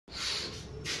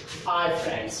Hi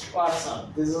friends, what's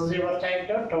up? This is your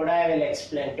Capacitor. Today I will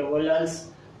explain 12 volts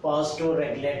positive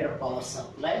regulator power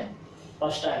supply.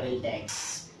 First I will take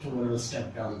 12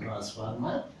 step down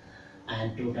transformer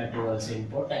and 230 volts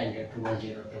input and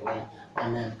 21012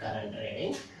 1 amp current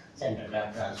reading. Center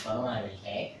tap transformer I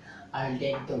will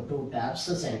take the two taps.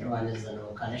 Center one is the no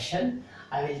connection.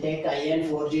 I will take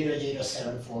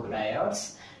IN40074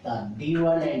 diodes. The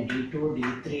D1 and D2,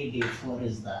 D3, D4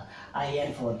 is the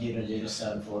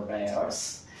IN40074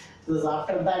 diodes. So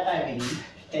after that I will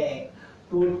take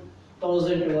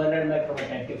 2200 microwatt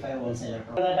 35 volts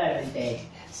electron. After that I will take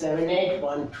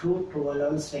 7812 12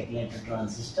 ohms regulator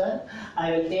transistor.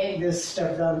 I will take this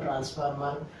step down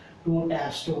transformer, 2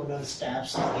 taps, 2 volts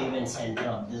taps are given center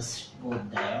of this both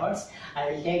diodes. I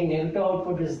will take negative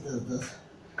output is this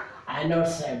anode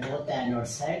side, both anode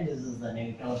side. This is the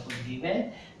negative output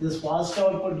given. This positive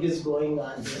output is going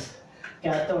on this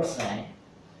cathode side.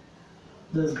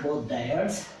 This both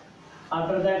diodes.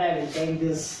 After that I will take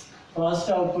this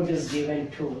positive output is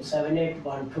given to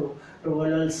 7812 12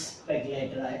 volts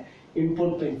regulator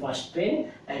input pin, first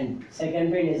pin, and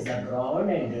second pin is the ground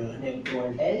and negative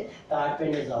voltage. Third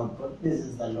pin is output. This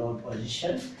is the load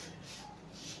position.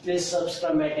 Please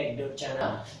subscribe my TechDude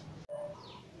channel.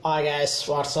 Hi guys,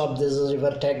 what's up? This is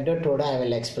your TechDude. Today I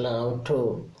will explain how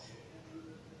to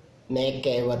make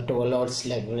our 12 volts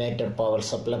regulator power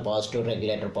supply, positive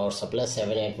regulator power supply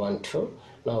 7812.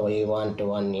 Now we want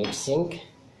one heat sink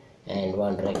and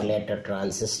one regulator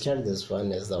transistor. This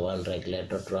one is the one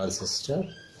regulator transistor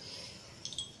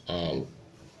and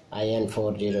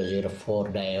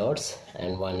IN4004 diodes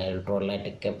and one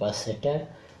electrolytic capacitor,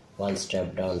 one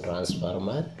step down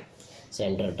transformer,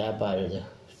 center tap or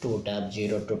 2 tap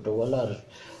 0 to 12 or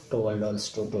 12 volts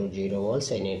to 20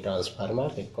 volts, any transformer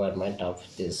requirement of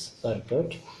this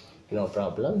circuit, no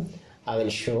problem. I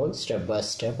will show step by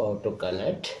step how to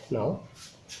connect now.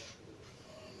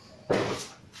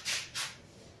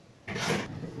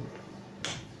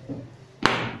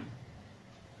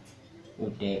 You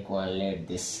take one lead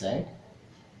this side,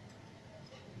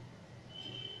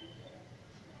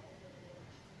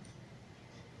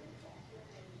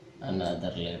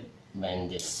 another lead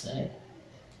bend this side,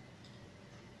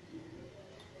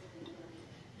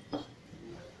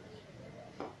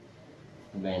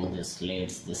 bend this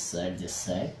leads this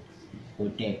side. You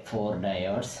take 4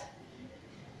 diodes.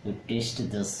 You test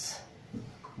this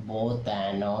both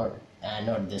anode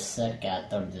this side,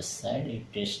 cathode this side. You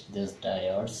test this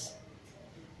diodes,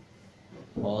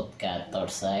 both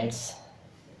cathode sides.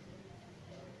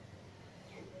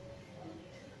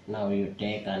 Now you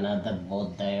take another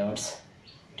both diodes,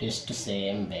 test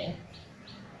same way.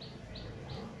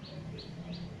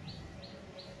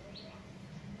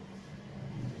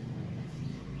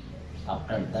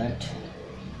 After that,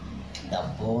 the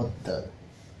both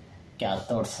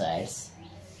cathode sides.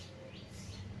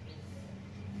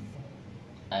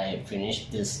 I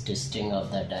finished this testing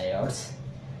of the diodes.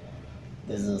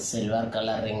 This is silver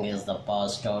coloring is the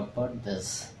positive output.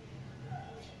 This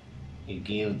you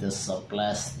give this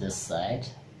supplies this side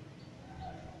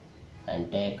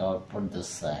and take output this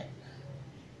side.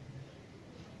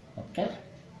 Okay.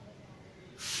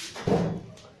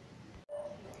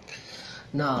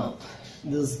 Now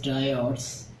this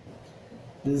diodes,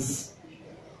 this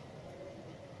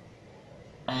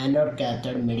anode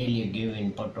cathode middle you give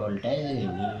input voltage,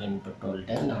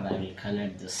 Now I will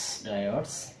connect this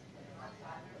diodes.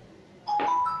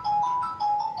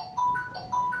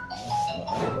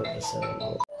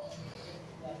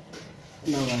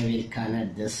 Now I will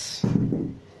connect this.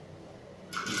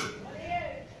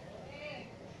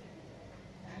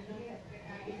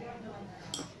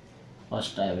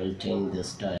 First I will change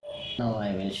this diode. Now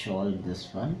I will show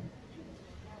this one.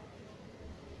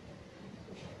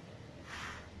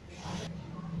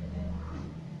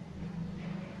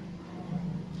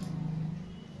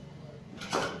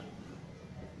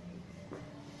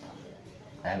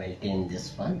 I will change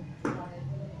this one.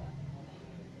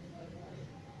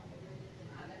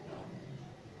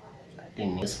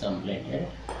 Tin is completed.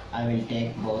 I will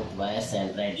take both wires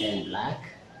and red and black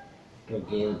to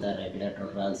give the regulator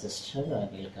transistor. I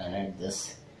will connect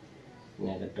this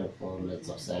negative 4 volts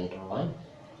of center one.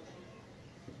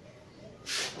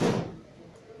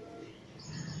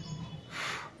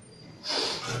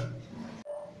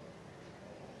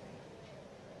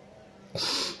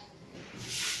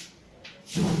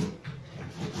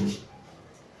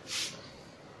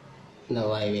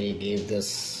 Now I will give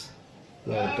this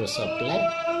load to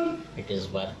supply. It is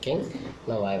working.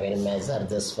 Now I will measure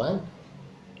this one.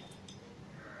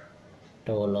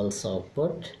 12 volts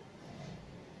output.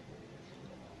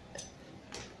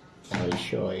 I will show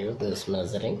show you this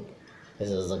measuring. This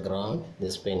is the ground,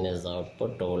 this pin is the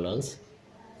output, 2 volts.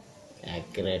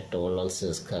 Accurate 2 volts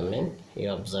is coming. You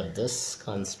observe this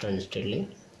constantly.